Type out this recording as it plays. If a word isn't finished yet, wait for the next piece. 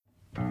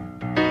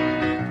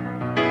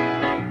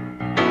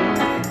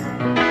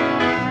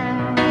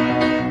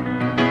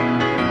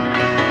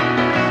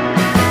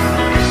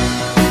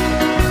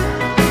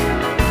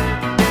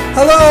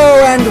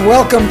Hello and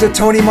welcome to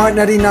Tony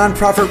Martignetti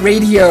Nonprofit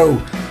Radio.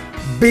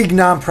 Big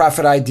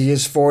nonprofit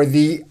ideas for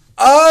the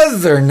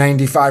other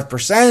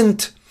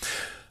 95%.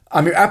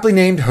 I'm your aptly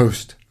named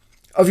host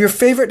of your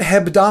favorite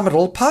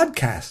hebdomadal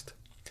podcast.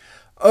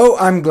 Oh,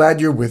 I'm glad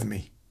you're with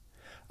me.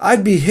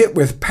 I'd be hit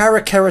with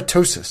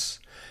parakeratosis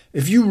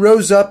if you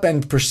rose up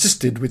and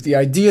persisted with the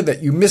idea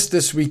that you missed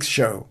this week's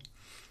show.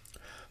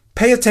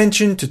 Pay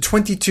attention to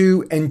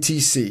 22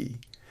 NTC.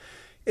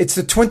 It's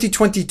the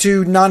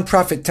 2022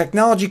 Nonprofit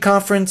Technology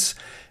Conference,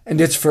 and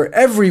it's for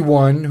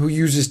everyone who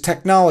uses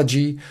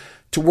technology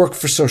to work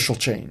for social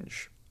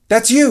change.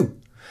 That's you.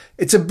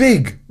 It's a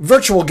big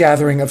virtual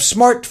gathering of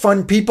smart,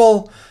 fun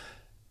people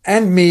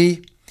and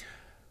me.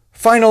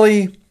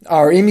 Finally,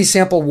 our Amy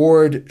Sample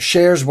Ward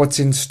shares what's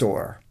in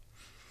store.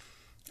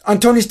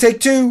 On Tony's Take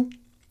 2,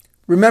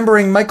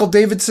 remembering Michael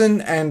Davidson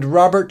and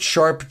Robert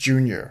Sharp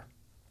Jr.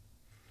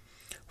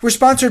 We're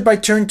sponsored by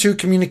Turn 2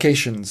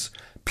 Communications,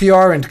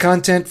 PR and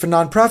content for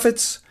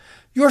nonprofits.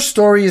 Your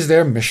story is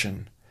their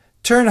mission.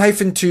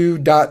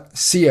 Turn-2.co.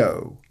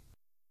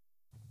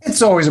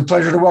 It's always a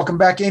pleasure to welcome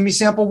back Amy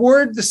Sample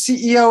Ward, the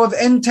CEO of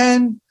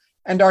N10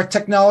 and our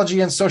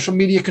technology and social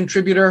media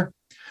contributor.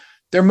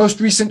 Their most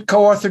recent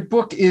co-authored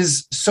book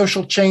is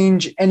Social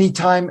Change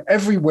Anytime,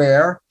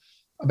 Everywhere,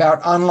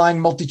 about online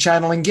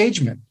multi-channel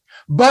engagement.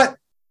 But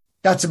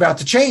that's about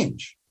to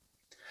change.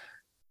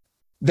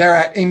 They're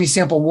at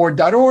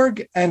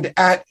amysampleward.org and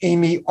at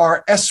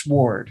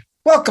AmyRSWard.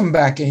 Welcome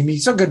back, Amy.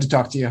 So good to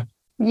talk to you.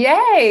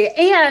 Yay.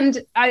 And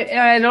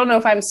I don't know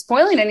if I'm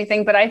spoiling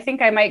anything, but I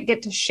think I might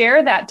get to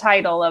share that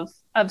title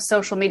of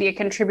social media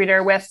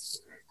contributor with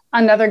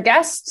another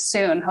guest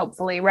soon,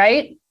 hopefully,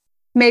 right?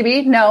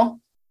 Maybe?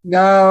 No.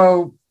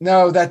 No,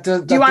 that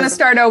Do you want to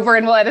start over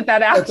and we'll edit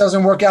that out? That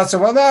doesn't work out so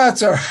well. No,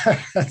 that's all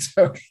right. That's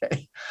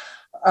okay.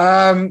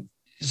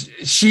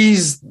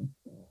 She's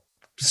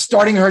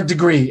starting her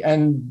degree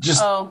and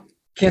just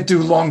can't do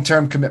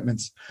long-term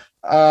commitments.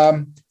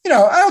 I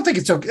don't think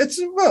it's okay.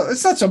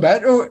 It's not so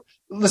bad.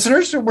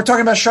 Listeners, we're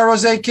talking about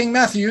Charose King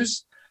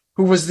Matthews,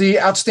 who was the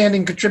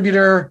outstanding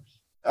contributor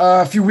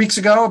a few weeks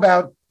ago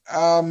about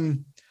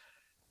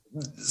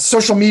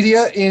social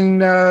media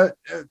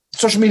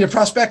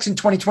prospects in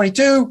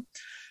 2022.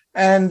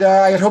 And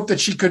I had hoped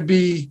that she could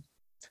be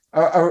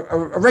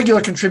a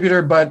regular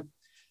contributor, but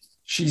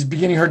she's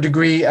beginning her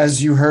degree,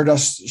 as you heard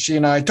she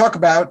and I talk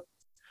about,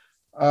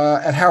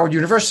 at Howard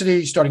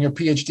University, starting her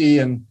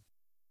PhD, and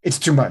it's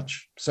too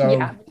much. So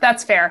yeah,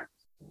 that's fair.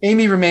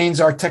 Amy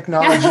remains our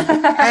technology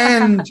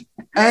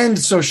and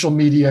social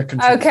media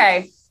contributor.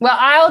 Okay. Well,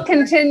 I'll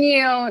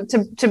continue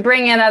to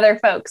bring in other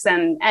folks,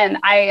 and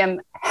I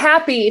am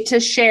happy to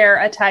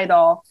share a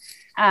title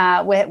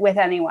with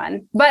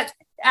anyone. But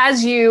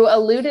as you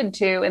alluded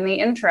to in the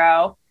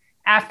intro,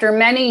 after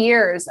many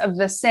years of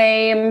the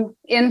same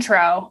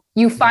intro,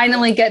 you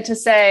finally get to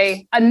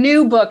say a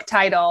new book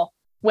title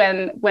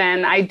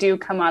when I do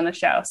come on the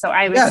show. So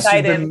I'm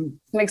excited. I'm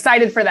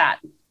excited for that.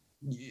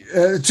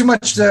 Too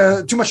much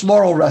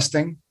laurel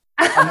resting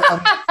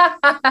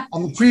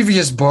on the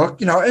previous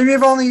book. And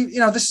you've only,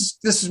 this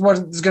is what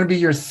is going to be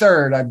your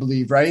third, I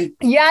believe, right?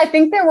 Yeah, I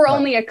think there were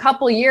only a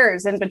couple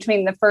years in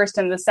between the first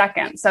and the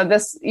second. So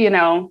this,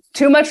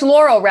 too much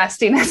laurel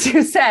resting, as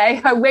you say.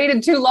 I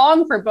waited too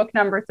long for book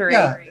number 3.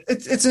 Yeah,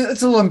 it's a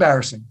little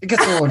embarrassing. It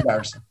gets a little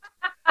embarrassing.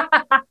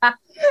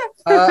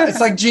 It's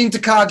like Gene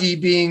Takagi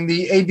being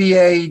the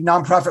ABA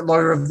Nonprofit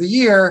Lawyer of the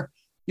Year,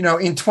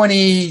 in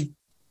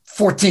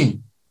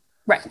 2014.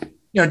 Right.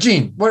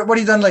 Gene, what have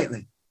you done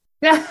lately?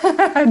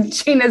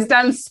 Gene has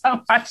done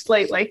so much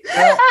lately.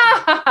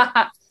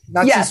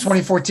 Not since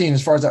 2014,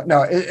 as far as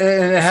no,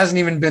 it hasn't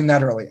even been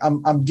that early.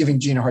 I'm giving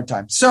Gene a hard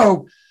time.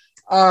 So,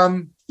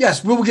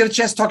 yes, we will get a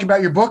chance to talk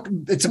about your book.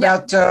 It's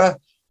about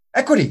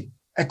equity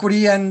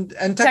and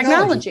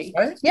technology.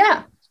 Right?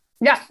 Yeah.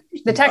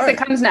 The tech that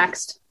comes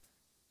next.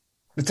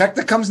 The tech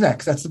that comes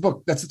next. That's the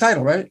book. That's the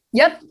title, right?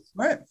 Yep.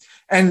 Right.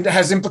 And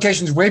has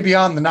implications way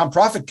beyond the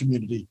nonprofit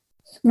community.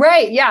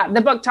 Right. Yeah.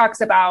 The book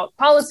talks about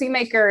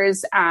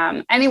policymakers,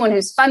 anyone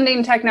who's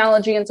funding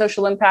technology and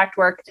social impact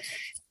work,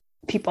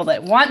 people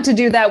that want to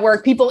do that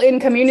work, people in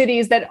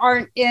communities that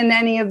aren't in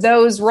any of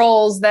those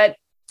roles that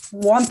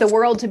want the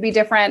world to be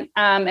different,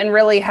 and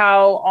really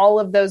how all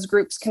of those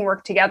groups can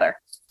work together.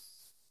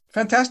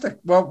 Fantastic.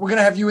 Well, we're going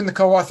to have you and the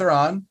co-author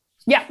on.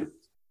 Yeah.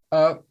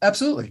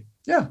 Absolutely.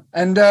 Yeah.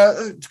 And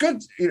it's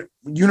good.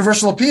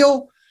 Universal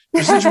appeal,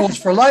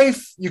 residuals for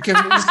life. You can.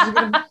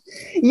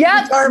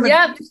 Yep.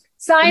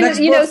 Sign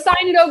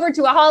it over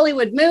to a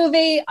Hollywood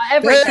movie.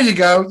 Everything. There you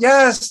go.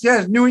 Yes.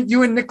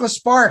 You and Nicholas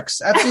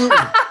Sparks. Absolutely.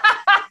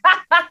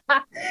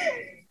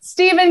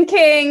 Stephen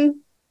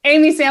King,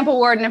 Amy Sample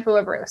Ward, and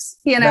Afua Bruce.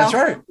 That's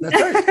right.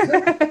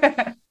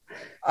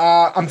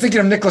 I'm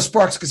thinking of Nicholas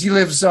Sparks because he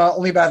lives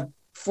only about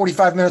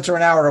 45 minutes or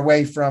an hour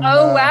away from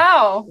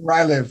wow, where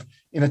I live,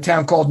 in a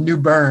town called New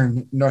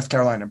Bern, North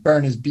Carolina.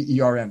 Bern is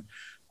Bern.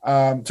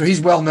 So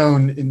he's well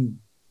known in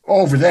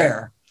over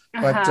there.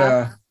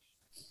 But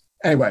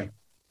anyway,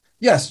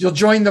 Yes, you'll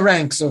join the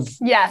ranks of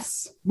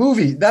Yes.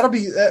 movie. That'll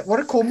be what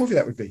a cool movie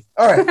that would be.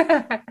 All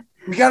right,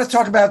 we got to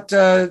talk about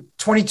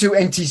 22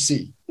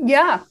 NTC.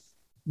 Yeah.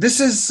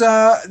 This is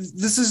a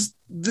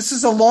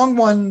long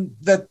one.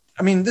 This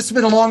has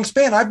been a long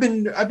span. I've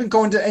been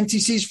going to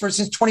NTCs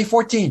since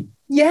 2014.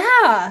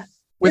 Yeah.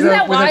 Isn't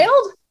that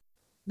wild?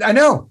 I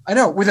know.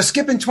 With a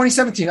skip in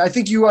 2017. I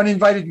think you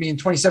uninvited me in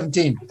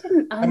 2017. I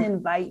didn't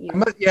uninvite you.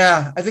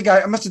 I think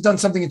I must have done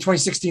something in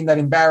 2016 that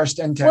embarrassed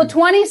NTEN. Well,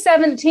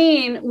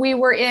 2017, we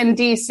were in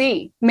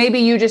DC. Maybe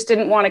you just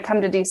didn't want to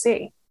come to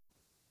DC.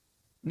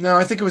 No,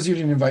 I think it was you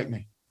didn't invite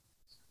me.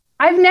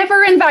 I've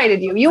never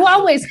invited you. You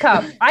always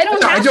come. I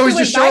don't have to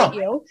invite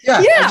you. Yeah,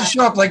 I just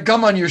show up like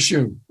gum on your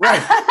shoe.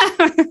 Right.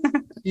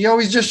 He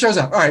always just shows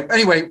up. All right.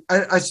 Anyway,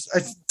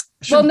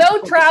 well,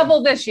 no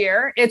travel this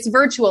year. It's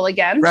virtual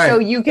again. Right. So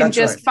you can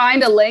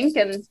find a link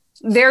and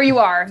there you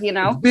are,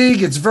 It's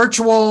big. It's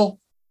virtual.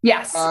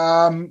 Yes.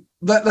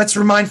 Let's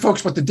remind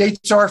folks what the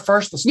dates are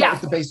first. Let's start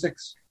with the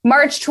basics.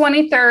 March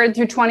 23rd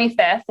through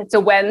 25th. It's a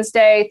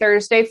Wednesday,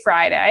 Thursday,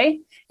 Friday.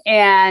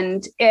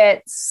 And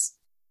it's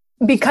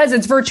because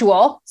it's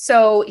virtual.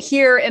 So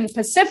here in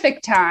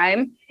Pacific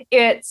time,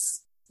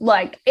 it's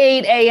like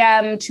 8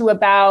 a.m. to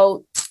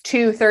about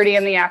 2:30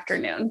 in the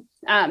afternoon.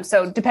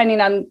 So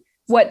depending on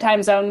what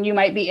time zone you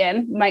might be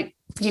in,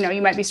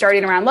 you might be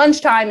starting around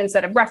lunchtime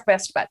instead of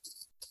breakfast, but.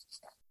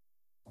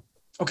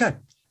 Okay.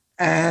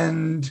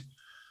 And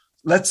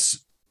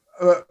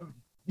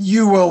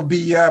you will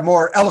be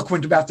more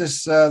eloquent about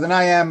this than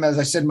I am. As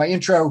I said in my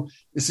intro,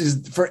 this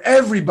is for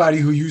everybody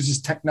who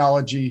uses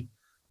technology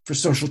for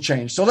social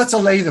change. So let's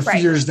allay the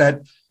fears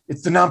that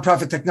it's the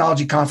Nonprofit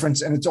Technology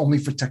Conference and it's only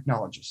for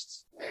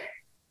technologists.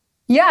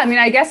 Yeah.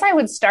 I guess I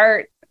would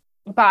start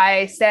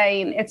by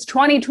saying it's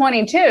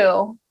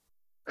 2022.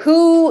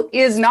 Who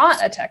is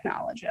not a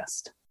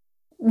technologist,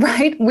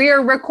 right?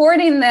 We're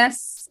recording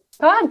this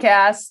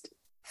podcast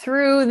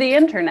through the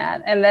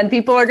internet, and then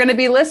people are going to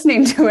be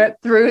listening to it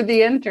through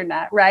the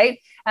internet, right?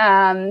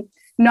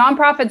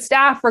 Nonprofit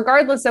staff,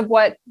 regardless of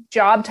what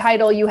job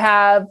title you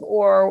have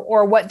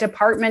or what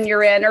department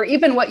you're in, or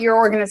even what your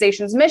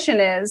organization's mission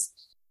is,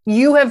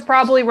 you have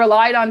probably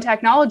relied on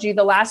technology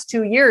the last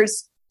 2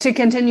 years to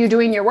continue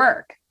doing your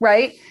work,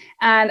 right?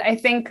 And I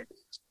think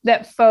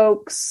that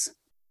folks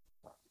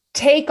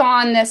take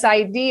on this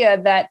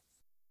idea that,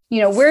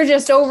 we're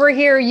just over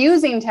here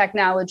using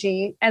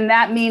technology, and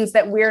that means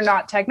that we're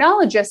not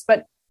technologists,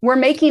 but we're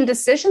making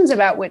decisions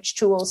about which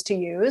tools to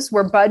use.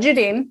 We're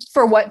budgeting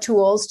for what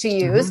tools to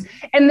use.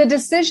 Mm-hmm. And the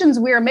decisions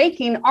we're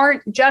making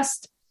aren't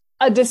just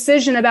a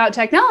decision about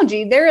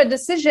technology. They're a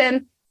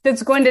decision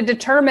that's going to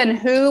determine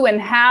who and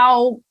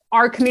how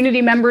our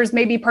community members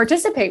maybe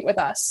participate with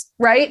us,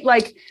 right?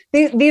 Like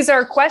these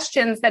are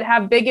questions that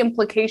have big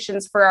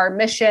implications for our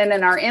mission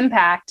and our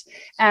impact.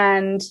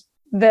 And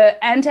the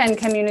NTEN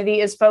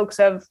community is folks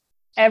of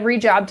every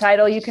job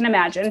title you can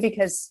imagine,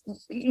 because,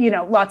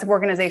 lots of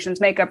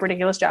organizations make up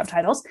ridiculous job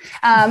titles.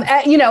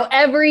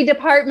 Every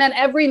department,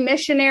 every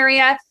mission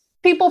area,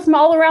 people from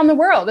all around the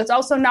world. It's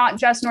also not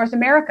just North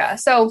America.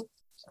 So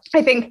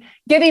I think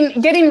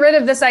getting rid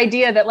of this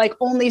idea that like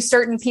only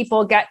certain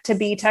people get to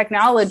be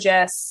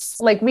technologists,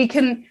 like we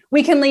can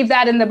leave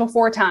that in the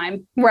before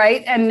time,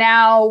 right? And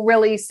now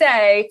really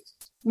say,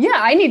 yeah,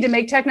 I need to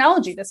make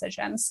technology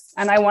decisions,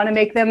 and I want to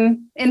make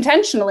them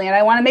intentionally, and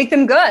I want to make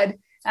them good.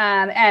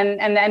 And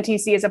the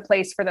NTC is a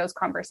place for those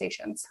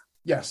conversations.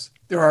 Yes,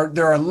 there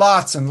are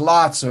lots and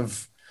lots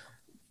of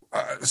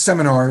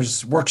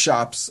seminars,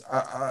 workshops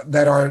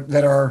that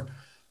are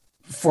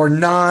for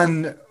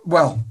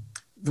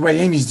the way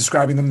Amy's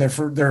describing them, they're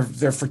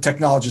for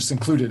technologists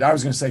included. I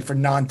was going to say for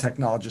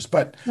non-technologists,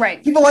 but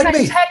people like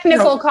me.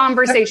 Technical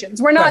conversations.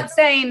 We're not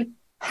saying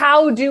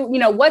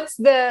what's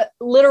the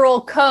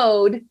literal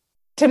code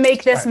to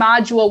make this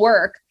module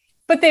work,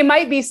 but they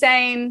might be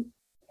saying,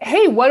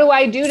 hey, what do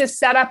I do to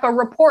set up a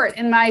report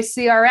in my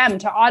CRM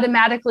to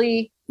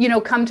automatically,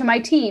 come to my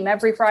team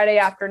every Friday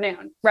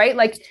afternoon, right?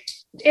 Like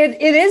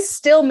it is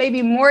still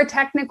maybe more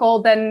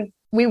technical than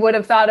we would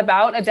have thought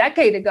about a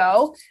decade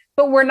ago,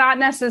 but we're not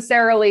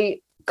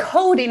necessarily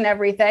coding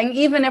everything,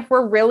 even if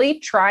we're really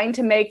trying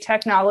to make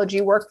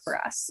technology work for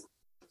us.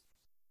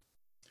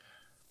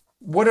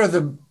 What are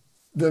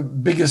the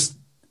biggest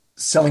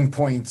selling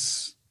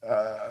points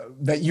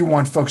that you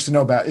want folks to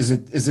know about? Is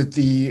it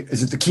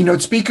the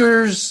keynote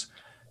speakers?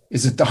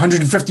 Is it the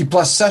 150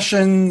 plus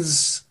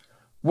sessions?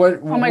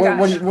 What do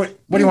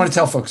you want to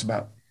tell folks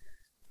about?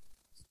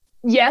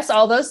 Yes,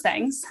 all those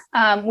things.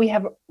 We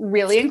have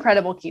really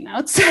incredible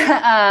keynotes.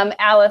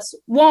 Alice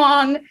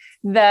Wong,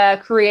 the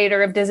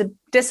creator of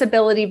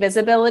Disability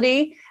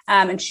Visibility,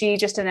 and she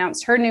just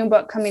announced her new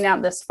book coming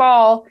out this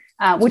fall,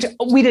 which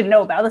we didn't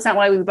know about. That's not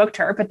why we booked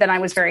her, but then I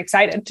was very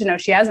excited to know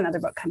she has another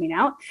book coming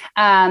out.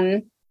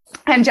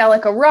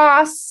 Angelica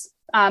Ross,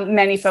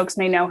 many folks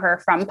may know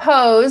her from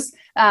Pose,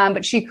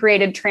 but she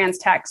created Trans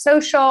Tech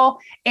Social,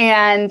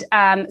 and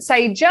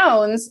Saeed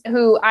Jones,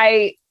 who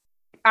I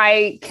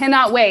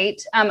cannot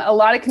wait. A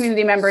lot of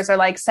community members are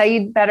like,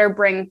 Saeed better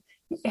bring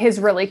his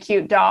really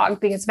cute dog,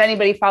 because if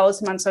anybody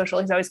follows him on social,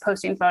 he's always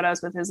posting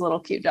photos with his little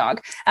cute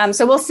dog.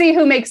 So we'll see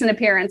who makes an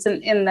appearance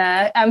in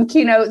the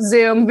keynote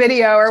Zoom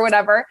video or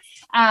whatever.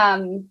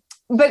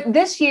 But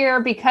this year,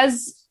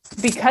 because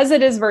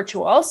it is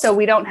virtual, so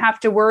we don't have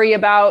to worry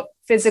about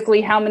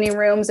physically how many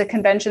rooms a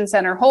convention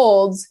center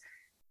holds,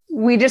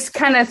 we just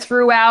kind of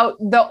threw out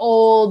the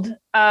old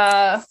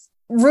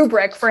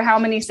rubric for how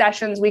many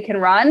sessions we can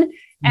run.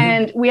 Mm-hmm.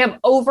 And we have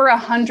over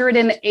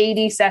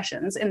 180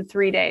 sessions in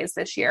 3 days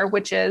this year,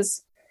 which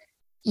is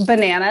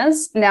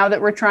bananas now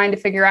that we're trying to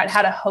figure out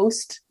how to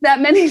host that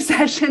many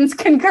sessions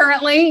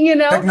concurrently,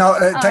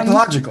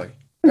 technologically.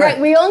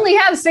 Right. We only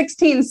have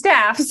 16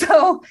 staff,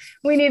 so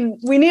we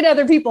need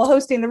other people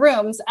hosting the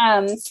rooms.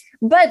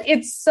 But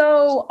it's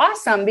so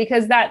awesome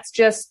because that's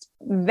just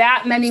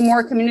that many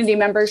more community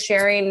members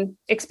sharing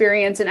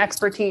experience and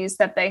expertise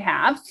that they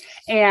have.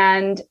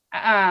 And,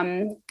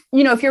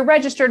 if you're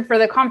registered for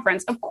the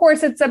conference, of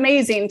course, it's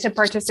amazing to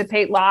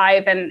participate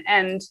live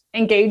and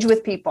engage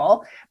with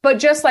people. But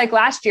just like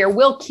last year,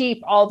 we'll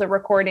keep all the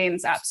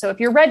recordings up. So if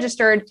you're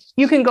registered,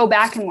 you can go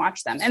back and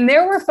watch them. And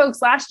there were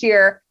folks last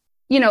year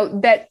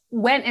that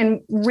went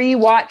and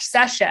rewatched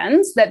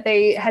sessions that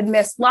they had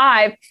missed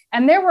live.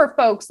 And there were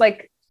folks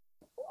like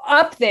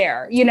up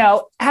there,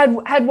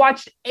 had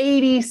watched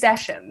 80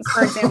 sessions,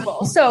 for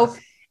example. So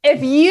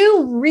if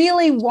you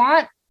really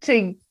want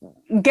to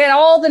get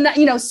all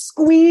the,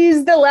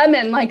 squeeze the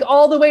lemon, like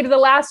all the way to the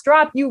last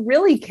drop, you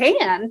really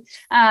can.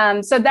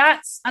 So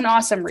that's an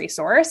awesome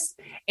resource.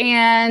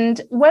 And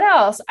what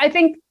else? I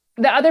think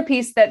the other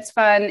piece that's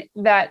fun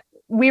that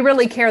we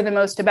really care the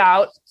most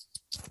about,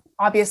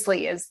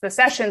 obviously, is the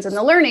sessions and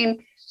the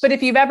learning. But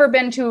if you've ever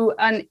been to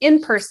an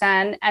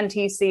in-person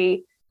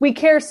NTC, we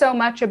care so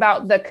much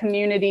about the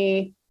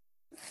community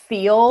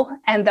feel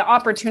and the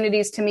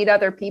opportunities to meet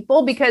other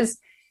people, because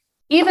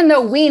even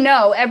though we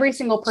know every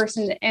single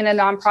person in a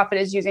nonprofit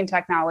is using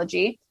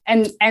technology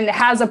and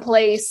has a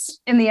place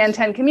in the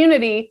NTEN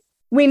community,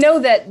 we know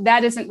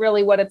that isn't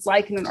really what it's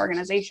like in an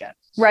organization,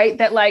 right?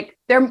 That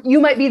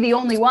you might be the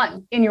only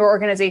one in your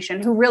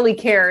organization who really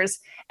cares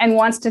and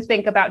wants to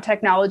think about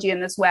technology in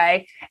this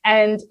way.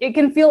 And it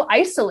can feel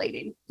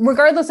isolating,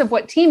 regardless of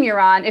what team you're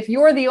on. If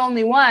you're the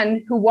only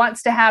one who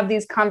wants to have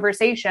these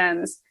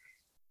conversations,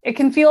 it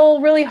can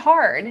feel really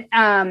hard.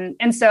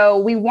 And so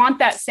we want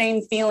that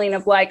same feeling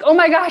of like, oh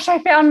my gosh, I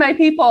found my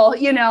people,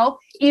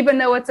 even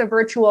though it's a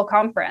virtual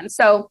conference.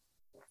 So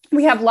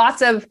we have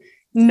lots of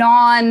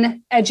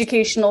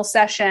non-educational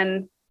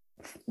session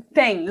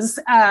things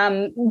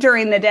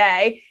during the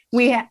day.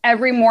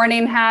 Every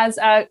morning has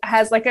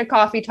like a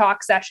coffee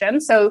talk session.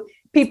 So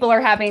people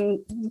are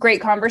having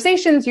great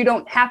conversations. You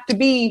don't have to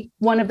be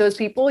one of those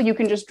people. You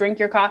can just drink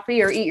your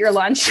coffee or eat your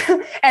lunch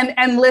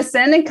and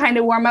listen and kind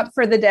of warm up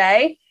for the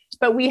day.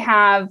 But we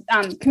have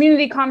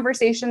community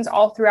conversations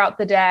all throughout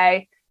the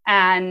day,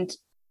 and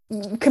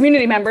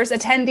community members,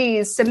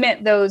 attendees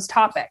submit those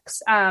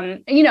topics.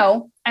 And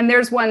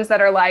there's ones that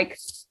are like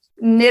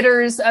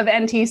knitters of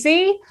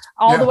NTC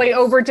all the way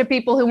over to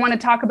people who want to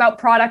talk about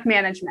product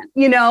management,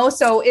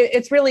 so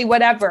it's really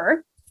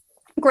whatever.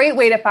 Great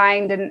way to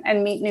find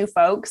and meet new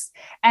folks.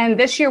 And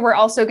this year, we're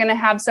also going to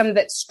have some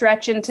that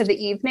stretch into the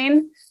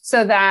evening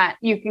so that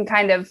you can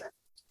kind of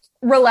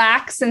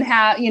relax and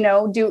have,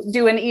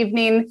 do an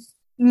evening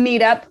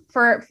meetup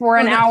for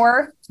an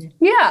hour.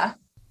 Yeah.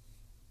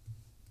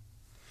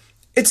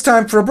 It's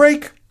time for a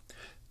break.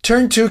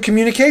 Turn to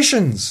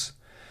communications.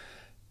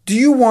 Do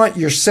you want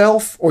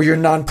yourself or your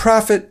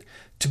nonprofit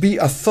to be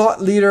a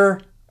thought leader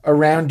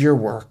around your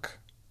work?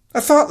 A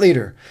thought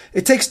leader.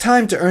 It takes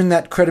time to earn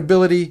that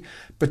credibility,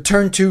 but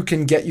Turn2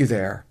 can get you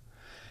there.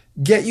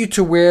 Get you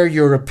to where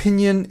your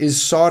opinion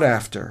is sought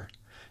after,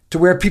 to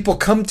where people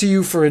come to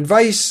you for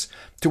advice,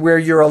 to where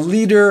you're a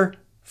leader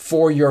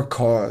for your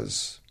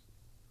cause.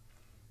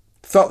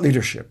 Thought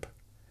leadership.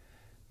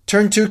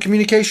 Turn2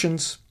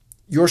 Communications.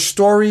 Your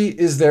story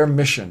is their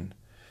mission.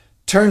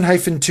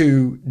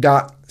 Turn-2.co.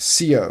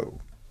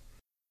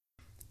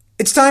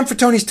 It's time for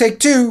Tony's Take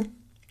 2.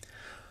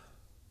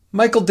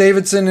 Michael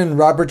Davidson and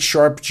Robert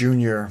Sharp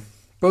Jr.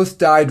 both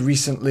died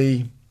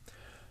recently.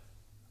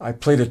 I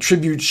played a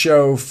tribute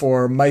show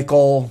for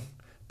Michael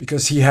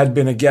because he had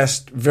been a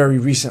guest very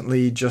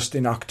recently, just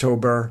in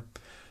October.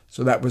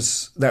 So that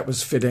was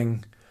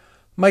fitting.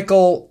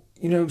 Michael,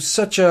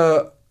 such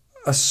a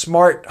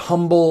smart,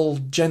 humble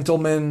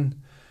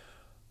gentleman,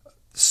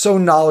 so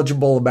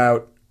knowledgeable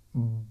about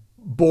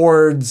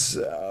boards,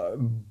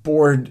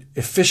 board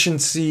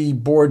efficiency,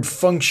 board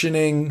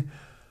functioning,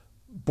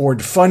 board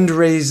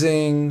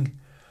fundraising,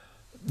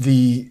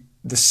 the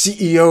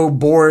CEO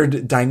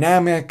board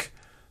dynamic,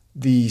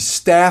 the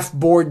staff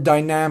board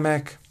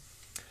dynamic.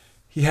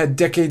 He had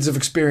decades of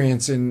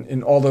experience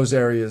in all those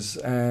areas,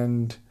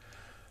 and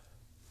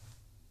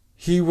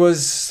he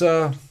was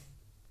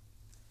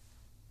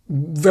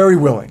very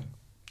willing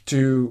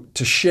to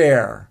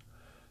share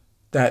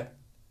that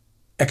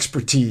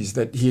expertise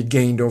that he had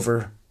gained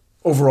over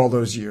all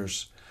those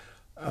years.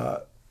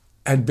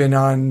 Had been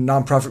on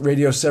nonprofit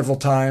radio several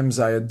times.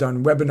 I had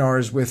done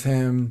webinars with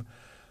him,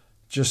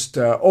 just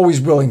always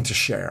willing to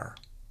share,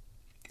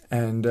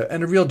 and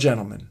a real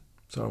gentleman.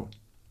 So,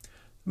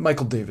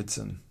 Michael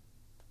Davidson.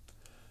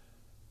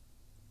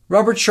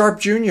 Robert Sharpe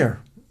Jr.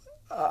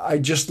 I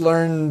just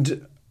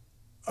learned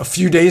a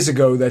few days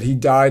ago that he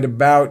died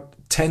about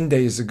 10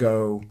 days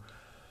ago.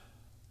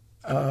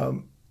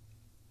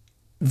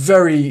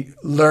 Very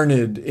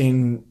learned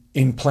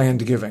in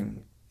planned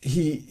giving.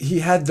 He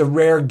had the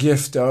rare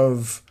gift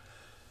of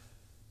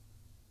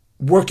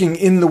working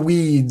in the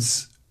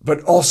weeds,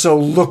 but also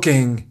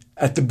looking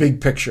at the big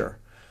picture.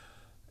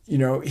 You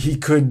know, he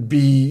could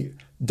be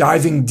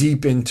diving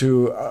deep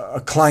into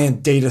a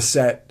client data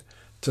set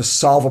to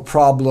solve a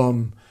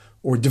problem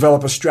or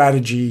develop a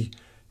strategy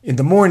in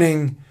the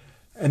morning,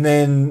 and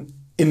then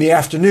in the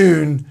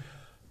afternoon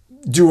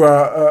do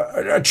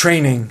a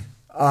training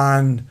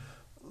on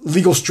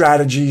legal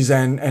strategies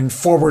and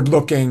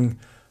forward-looking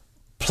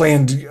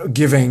planned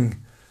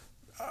giving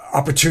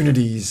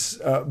opportunities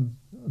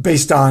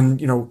based on,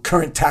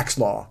 current tax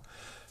law.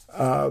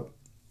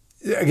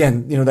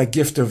 Again, that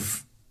gift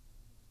of,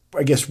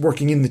 I guess,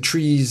 working in the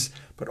trees,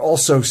 but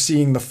also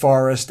seeing the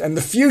forest and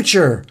the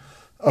future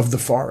of the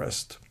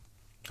forest.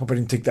 Hope I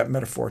didn't take that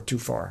metaphor too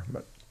far,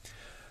 but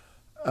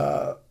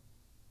I'll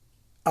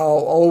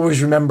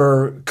always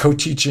remember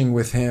co-teaching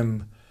with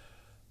him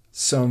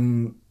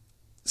some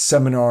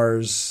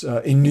seminars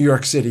in New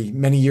York City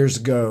many years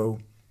ago.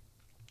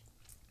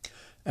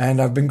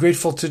 And I've been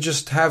grateful to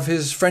just have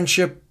his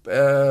friendship,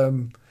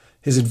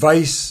 his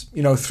advice,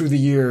 through the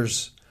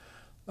years.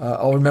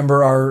 I'll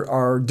remember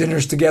our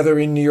dinners together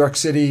in New York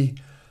City,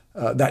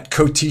 that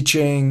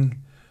co-teaching,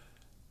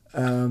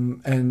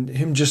 and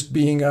him just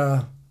being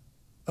a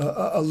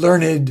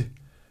learned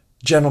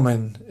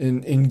gentleman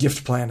in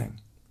gift planning.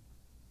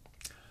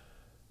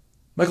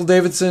 Michael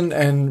Davidson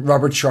and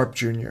Robert Sharpe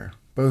Jr.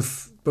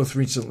 both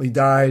recently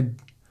died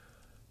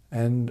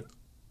and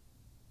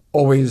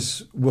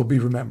always will be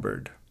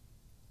remembered.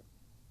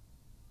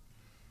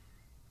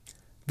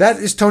 That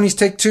is Tony's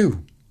Take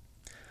 2.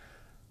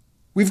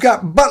 We've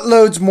got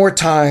buttloads more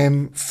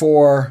time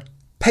for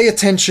Pay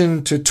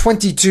Attention to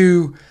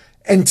 22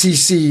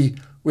 NTC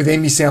with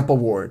Amy Sample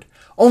Ward.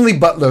 Only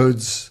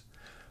buttloads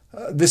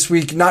this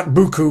week, not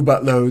buku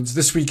buttloads.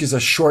 This week is a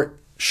short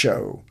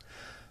show,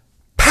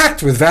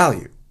 packed with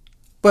value,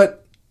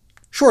 but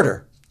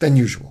shorter than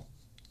usual.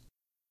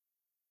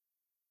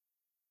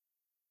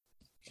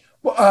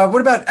 What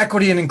about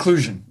equity and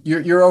inclusion?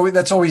 You're always,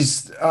 that's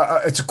always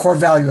it's a core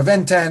value of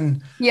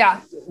N10.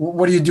 Yeah.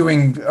 What are you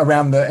doing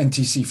around the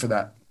NTC for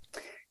that?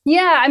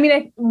 Yeah, I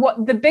mean,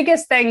 the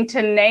biggest thing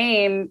to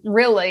name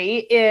really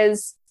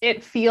is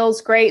it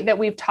feels great that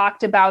we've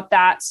talked about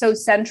that so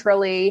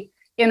centrally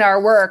in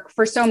our work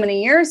for so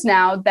many years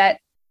now,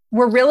 that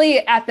we're really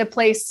at the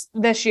place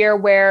this year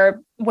where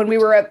when we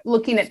were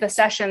looking at the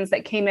sessions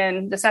that came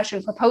in, the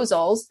session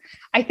proposals,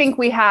 I think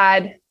we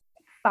had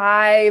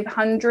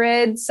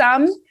 500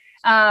 some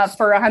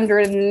for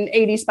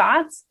 180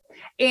 spots.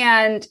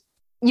 And,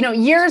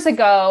 years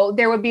ago,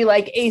 there would be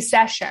like a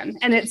session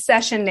and its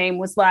session name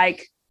was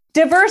like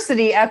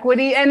diversity,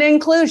 equity, and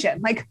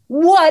inclusion. Like,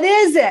 what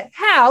is it?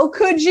 How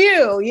could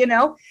you,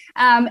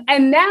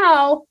 and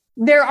now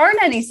there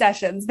aren't any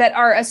sessions that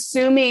are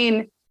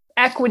assuming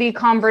equity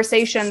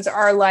conversations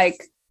are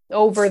like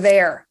over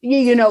there,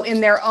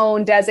 in their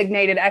own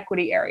designated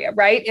equity area,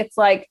 right? It's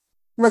like,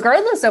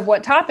 regardless of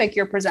what topic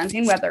you're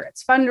presenting, whether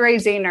it's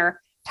fundraising or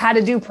how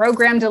to do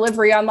program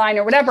delivery online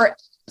or whatever,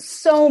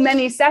 so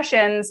many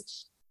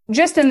sessions,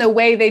 just in the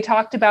way they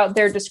talked about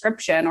their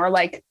description or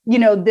like,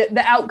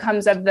 the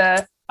outcomes of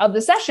the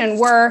session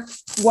were,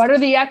 what are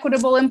the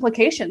equitable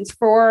implications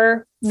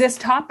for this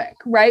topic,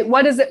 right?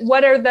 What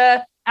are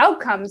the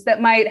outcomes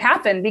that might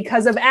happen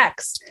because of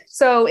X?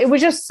 So it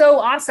was just so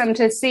awesome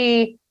to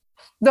see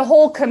the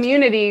whole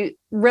community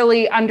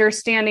really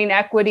understanding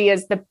equity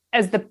as the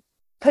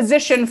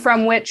position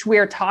from which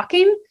we're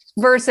talking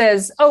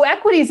versus,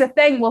 equity is a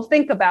thing we'll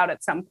think about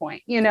at some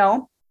point,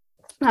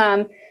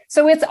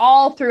 So it's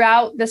all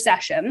throughout the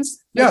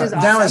sessions. Which is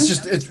awesome. Now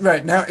it's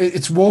right now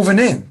it's woven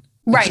in.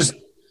 Right. Just,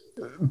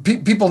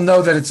 people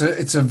know that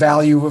it's a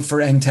value for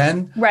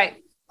N10. Right.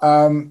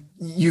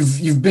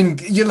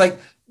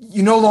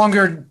 You no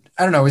longer,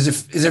 I don't know,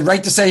 is it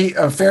right to say,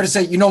 fair to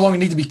say, you no longer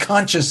need to be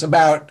conscious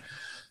about,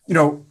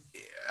 you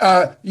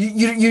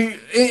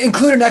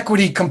include an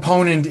equity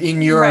component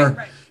in your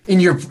in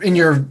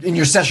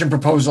your session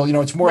proposal.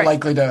 It's more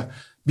likely to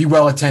be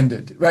well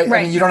attended, right?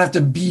 I mean, you don't have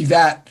to be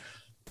that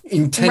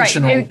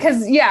intentional.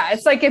 Because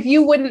it's like, if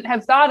you wouldn't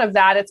have thought of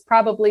that, it's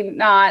probably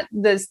not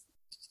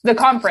the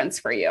conference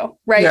for you,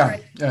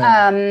 right?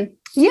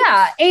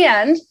 Yeah.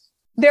 And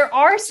there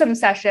are some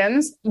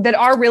sessions that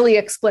are really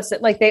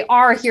explicit, like they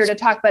are here to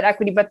talk about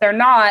equity, but they're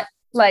not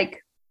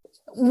like,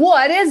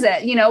 what is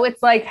it?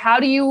 It's like, how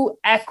do you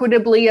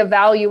equitably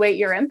evaluate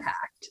your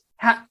impact?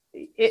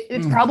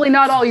 It's probably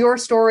not all your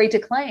story to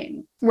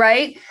claim,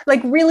 right?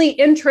 Like really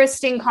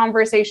interesting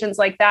conversations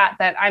like that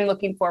I'm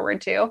looking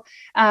forward to.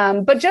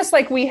 But just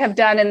like we have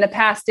done in the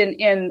past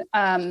in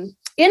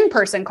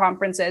in-person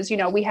conferences.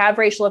 We have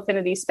racial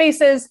affinity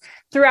spaces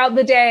throughout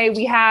the day.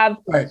 We have,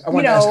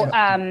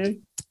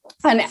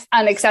 an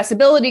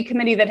accessibility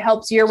committee that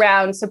helps year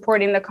round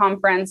supporting the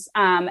conference.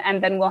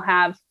 And then we'll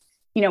have,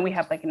 we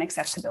have like an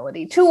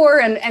accessibility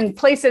tour and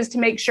places to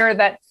make sure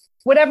that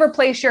whatever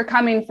place you're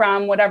coming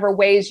from, whatever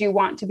ways you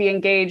want to be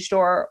engaged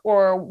or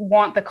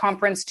want the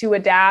conference to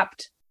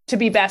adapt to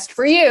be best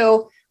for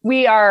you,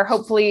 we are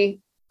hopefully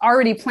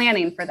already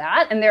planning for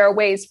that. And there are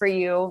ways for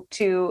you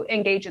to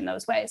engage in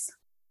those ways.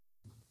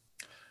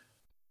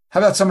 How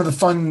about some of the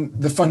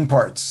fun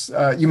parts?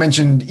 You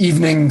mentioned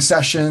evening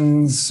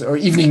sessions or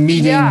evening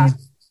meetings. Yeah.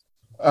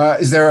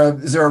 Is there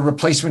a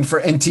replacement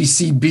for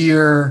NTC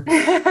beer?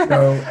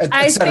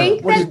 I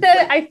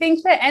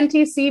think the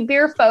NTC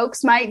beer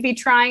folks might be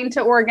trying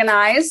to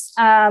organize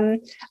a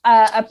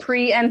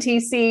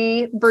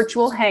pre-NTC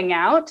virtual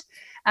hangout.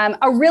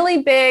 A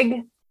really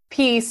big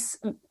piece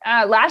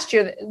last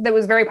year that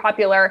was very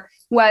popular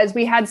was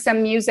we had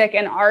some music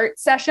and art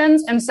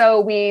sessions, and so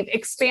we've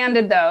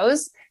expanded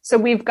those. So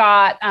we've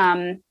got,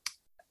 I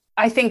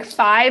think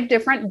 5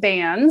 different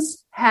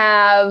bands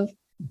have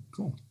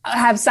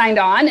signed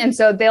on. And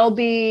so they'll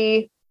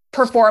be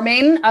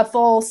performing a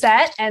full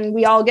set and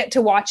we all get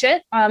to watch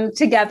it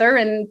together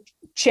and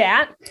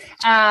chat.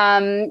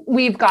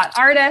 We've got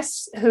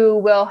artists who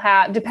will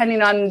have,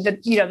 depending on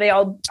they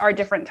all are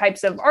different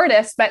types of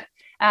artists, but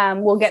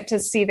we'll get to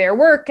see their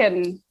work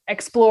and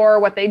explore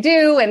what they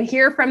do and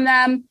hear from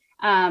them.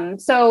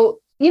 So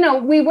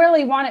we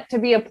really want it to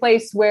be a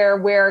place where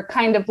we're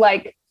kind of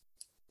like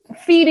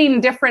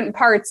feeding different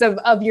parts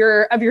of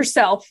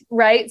yourself,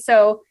 right?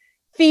 So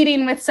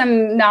feeding with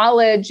some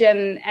knowledge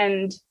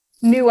and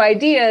new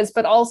ideas,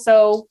 but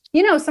also,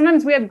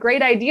 sometimes we have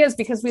great ideas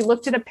because we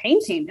looked at a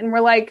painting and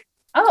we're like,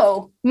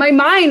 oh, my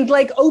mind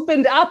like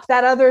opened up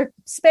that other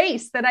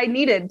space that I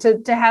needed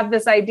to have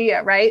this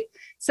idea, right?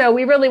 So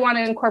we really want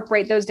to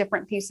incorporate those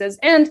different pieces.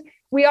 And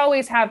we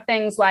always have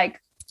things like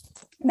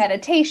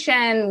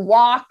meditation,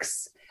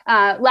 walks.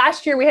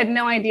 Last year, we had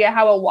no idea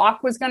how a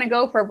walk was going to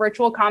go for a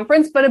virtual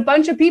conference, but a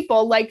bunch of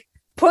people like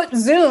put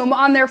Zoom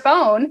on their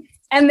phone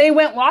and they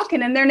went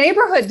walking in their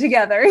neighborhood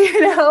together,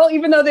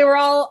 even though they were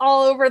all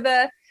over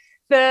the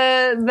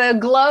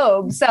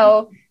globe.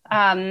 So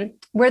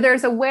where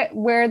there's a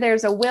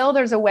will,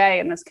 there's a way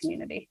in this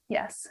community.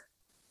 Yes.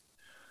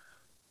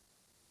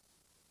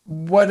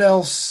 What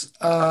else?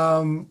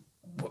 Let's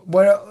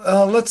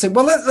say,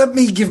 let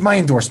me give my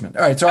endorsement.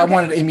 All right. So okay. I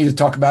wanted Amy to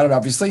talk about it,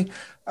 obviously.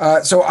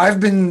 So I've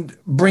been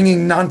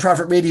bringing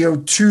nonprofit radio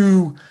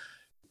to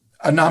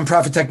a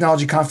nonprofit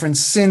technology conference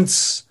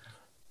since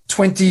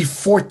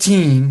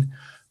 2014,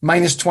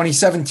 minus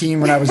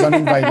 2017 when I was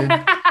uninvited.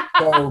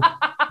 So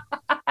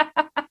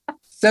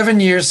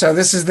 7 years. So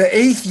this is the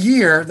 8th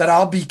year that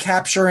I'll be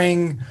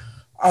capturing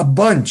a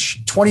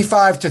bunch,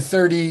 25 to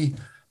 30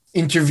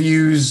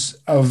 interviews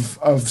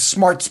of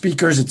smart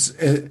speakers.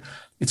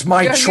 It's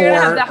my chore. You're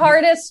gonna have the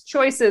hardest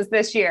choices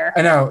this year.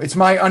 I know. It's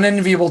my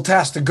unenviable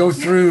task to go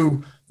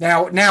through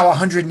now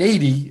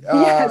 180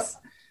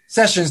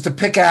 sessions to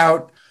pick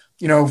out,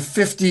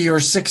 50 or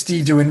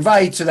 60 to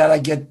invite so that I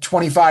get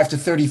 25 to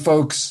 30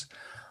 folks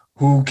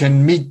who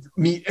can meet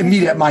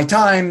at my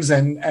times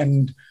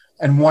and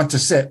want to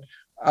sit.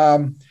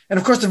 And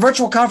of course, the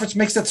virtual conference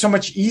makes that so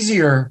much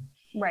easier.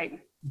 Right.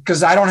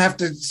 Because I don't have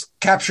to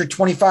capture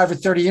 25 or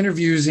 30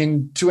 interviews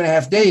in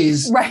 2.5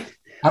 days. Right.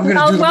 I'm going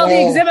to do while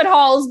the exhibit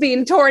hall's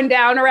being torn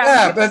down around.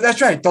 Yeah, but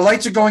that's right. The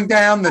lights are going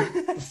down. The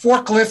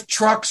forklift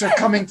trucks are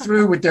coming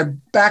through with their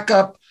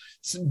backup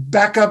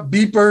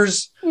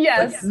beepers.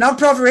 Yes. But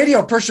nonprofit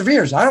radio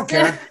perseveres. I don't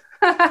care.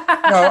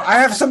 I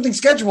have something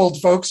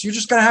scheduled, folks. You're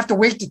just going to have to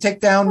wait to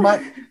take down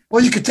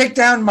you could take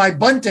down my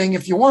bunting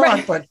if you want,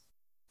 right. But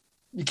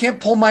you can't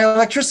pull my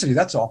electricity.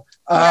 That's all.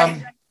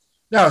 Right.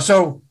 No,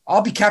 so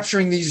I'll be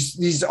capturing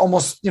these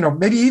almost,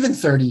 maybe even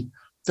 30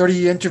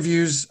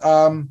 interviews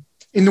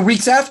in the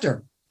weeks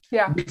after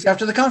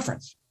the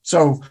conference.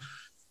 So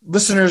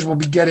listeners will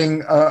be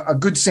getting a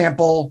good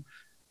sample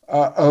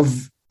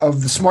of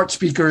the smart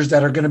speakers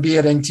that are going to be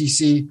at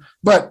NTC,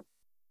 but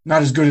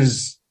not as good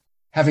as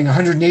having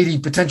 180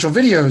 potential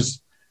videos.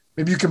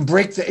 Maybe you can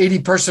break the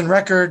 80-person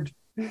record.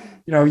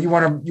 You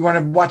want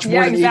to watch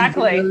more than 80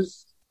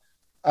 videos.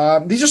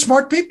 These are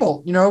smart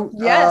people,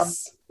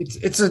 Yes.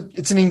 It's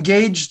an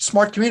engaged,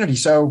 smart community.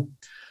 So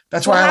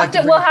that's why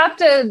we'll have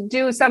to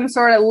do some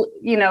sort of,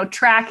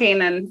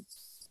 tracking and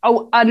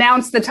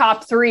announce the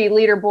top 3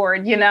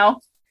 leaderboard,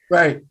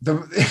 Right.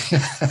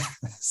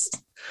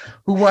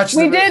 Who watched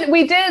we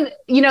did,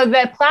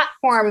 the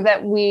platform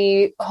that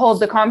we hold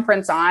the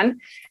conference on.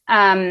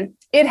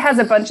 It has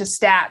a bunch of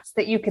stats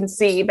that you can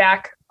see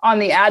back on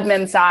the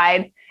admin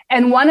side.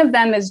 And one of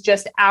them is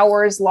just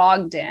hours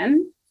logged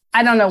in.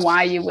 I don't know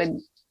why you would,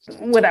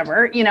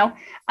 whatever,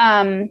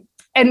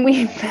 and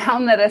we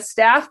found that a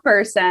staff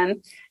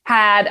person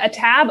had a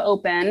tab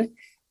open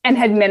and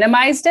had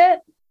minimized it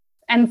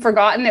and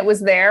forgotten it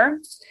was there.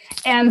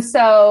 And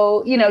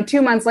so,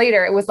 2 months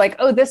later, it was like,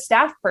 oh, this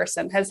staff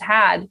person has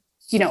had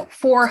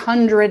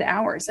 400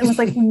 hours. It was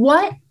like,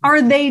 what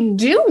are they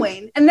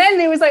doing? And then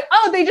it was like,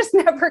 oh, they just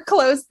never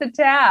closed the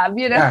tab,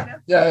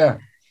 Yeah.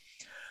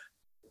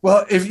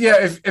 Well,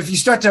 if you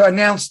start to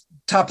announce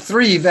top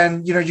 3,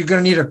 then, you're going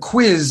to need a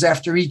quiz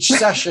after each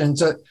session.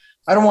 So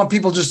I don't want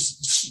people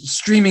just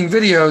streaming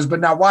videos, but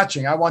not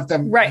watching. I want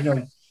them,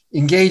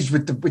 engaged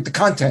with the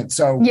content.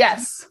 So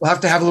yes, we'll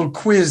have to have a little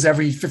quiz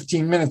every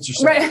 15 minutes or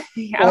so. Right.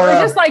 Yeah.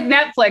 Or just like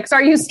Netflix.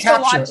 Are you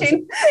still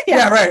watching?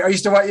 Yeah. Right. Are you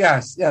still watching?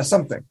 Yes. Yeah.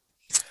 Something.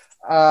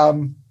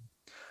 All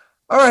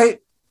right.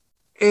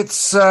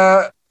 It's,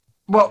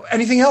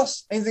 anything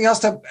else? Anything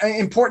else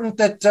important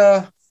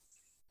that,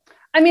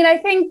 I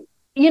think,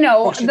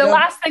 the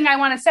last thing I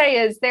want to say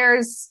is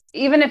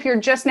even if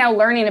you're just now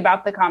learning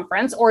about the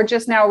conference or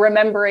just now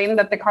remembering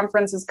that the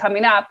conference is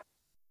coming up,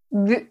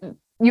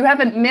 you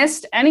haven't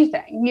missed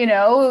anything.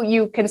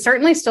 You can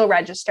certainly still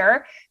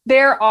register.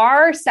 There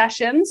are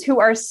sessions who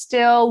are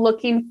still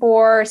looking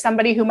for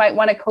somebody who might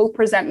want to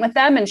co-present with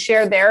them and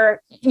share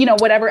their,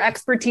 whatever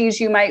expertise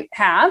you might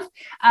have.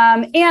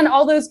 And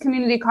all those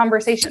community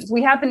conversations.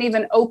 We haven't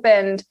even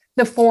opened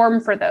the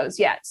form for those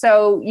yet.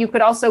 So you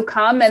could also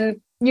come and,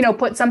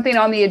 put something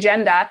on the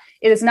agenda.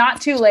 It is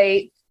not too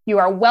late. You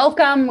are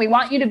welcome. We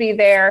want you to be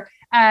there.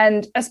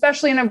 And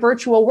especially in a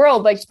virtual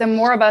world, like the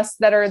more of us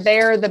that are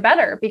there, the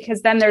better,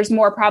 because then there's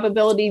more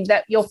probability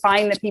that you'll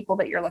find the people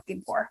that you're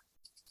looking for.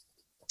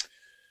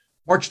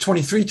 March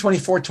 23,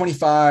 24,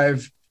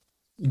 25,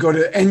 go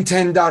to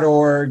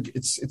n10.org.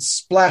 It's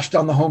splashed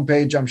on the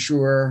homepage, I'm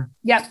sure.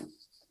 Yep.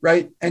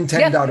 Right?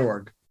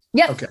 n10.org.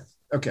 Yep.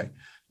 Okay.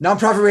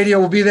 Nonprofit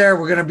Radio will be there.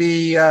 We're going to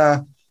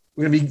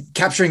be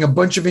capturing a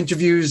bunch of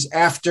interviews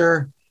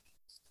after.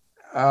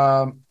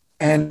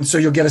 And so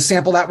you'll get a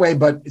sample that way,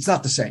 but it's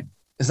not the same.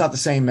 It's not the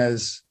same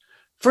as,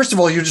 first of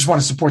all, you just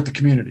want to support the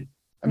community.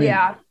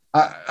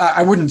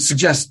 I wouldn't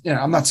suggest,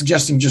 I'm not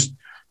suggesting just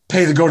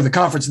pay to go to the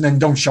conference and then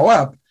don't show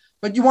up,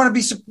 but you want to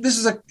be, this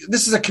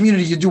is a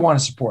community you do want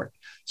to support.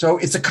 So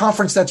it's a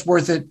conference that's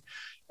worth it.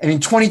 And in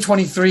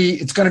 2023,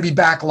 it's going to be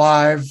back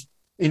live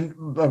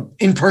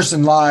in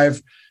person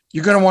live.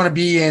 You're going to want to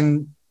be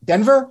in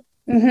Denver.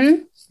 Mm-hmm.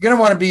 You're going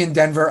to want to be in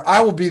Denver.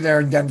 I will be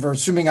there in Denver,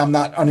 assuming I'm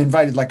not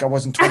uninvited like I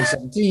was in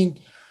 2017.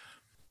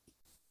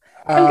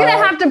 I'm going to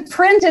have to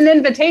print an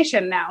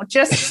invitation now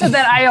just so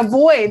that I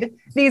avoid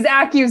these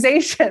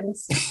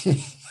accusations.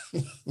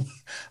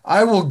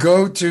 I will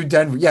go to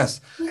Denver. Yes.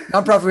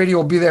 Nonprofit Radio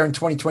will be there in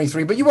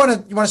 2023, but you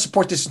want to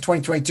support this in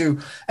 2022.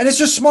 And it's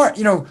just smart.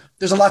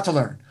 There's a lot to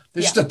learn.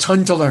 There's just a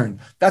ton to learn.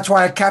 That's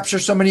why I capture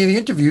so many of the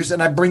interviews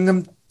and I bring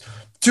them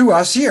to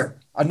us here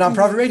on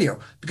Nonprofit Radio,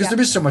 because there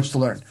is so much to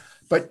learn.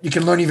 But you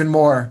can learn even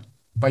more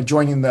by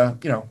joining by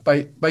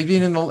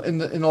being in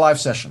the live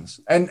sessions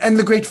and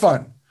the great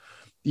fun,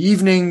 the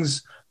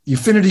evenings, the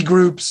affinity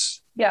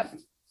groups. Yep.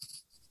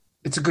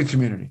 It's a good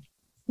community.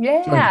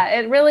 Yeah,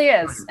 it really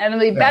is. And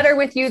it'll be better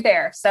with you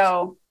there.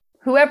 So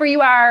whoever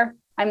you are,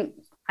 I'm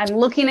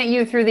looking at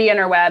you through the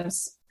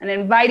interwebs and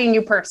inviting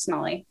you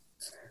personally.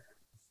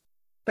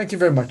 Thank you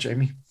very much,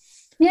 Amy.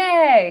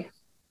 Yay.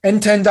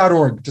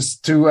 n10.org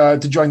just to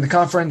join the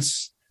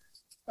conference.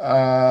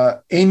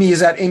 Amy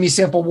is at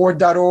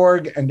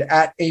amysampleward.org and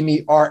at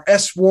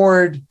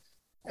amyrsward.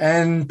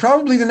 And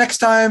probably the next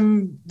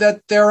time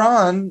that they're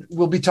on,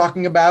 we'll be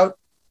talking about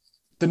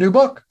the new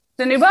book.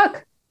 The new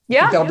book.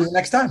 Yeah. That'll be the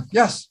next time.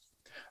 Yes.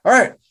 All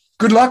right.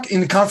 Good luck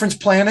in the conference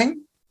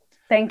planning.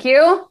 Thank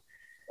you.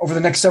 Over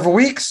the next several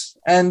weeks.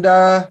 And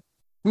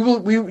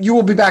you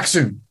will be back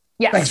soon.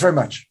 Yes. Thanks very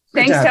much.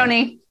 Thanks,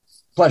 Tony.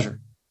 Pleasure.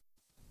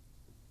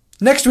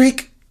 Next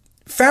week,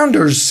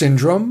 Founders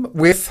Syndrome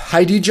with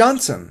Heidi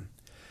Johnson.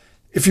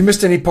 If you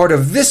missed any part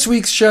of this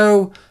week's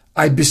show,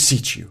 I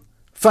beseech you,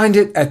 find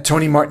it at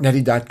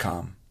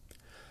TonyMartignetti.com.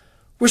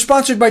 We're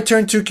sponsored by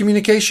Turn 2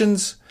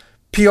 Communications,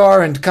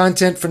 PR and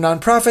content for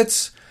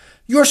nonprofits.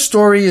 Your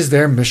story is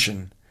their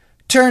mission.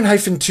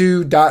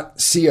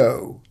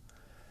 Turn-2.co.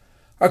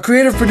 Our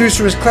creative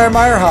producer is Claire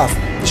Meyerhoff.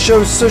 The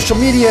show's social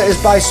media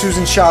is by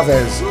Susan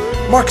Chavez.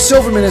 Mark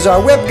Silverman is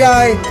our web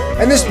guy,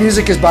 and this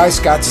music is by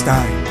Scott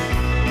Stein.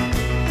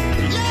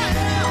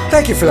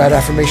 Thank you for that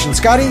affirmation,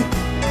 Scotty.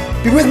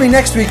 Be with me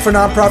next week for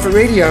Nonprofit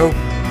Radio.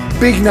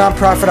 Big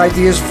nonprofit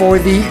ideas for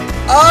the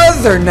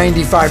other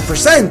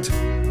 95%.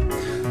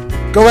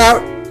 Go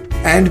out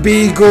and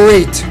be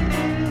great.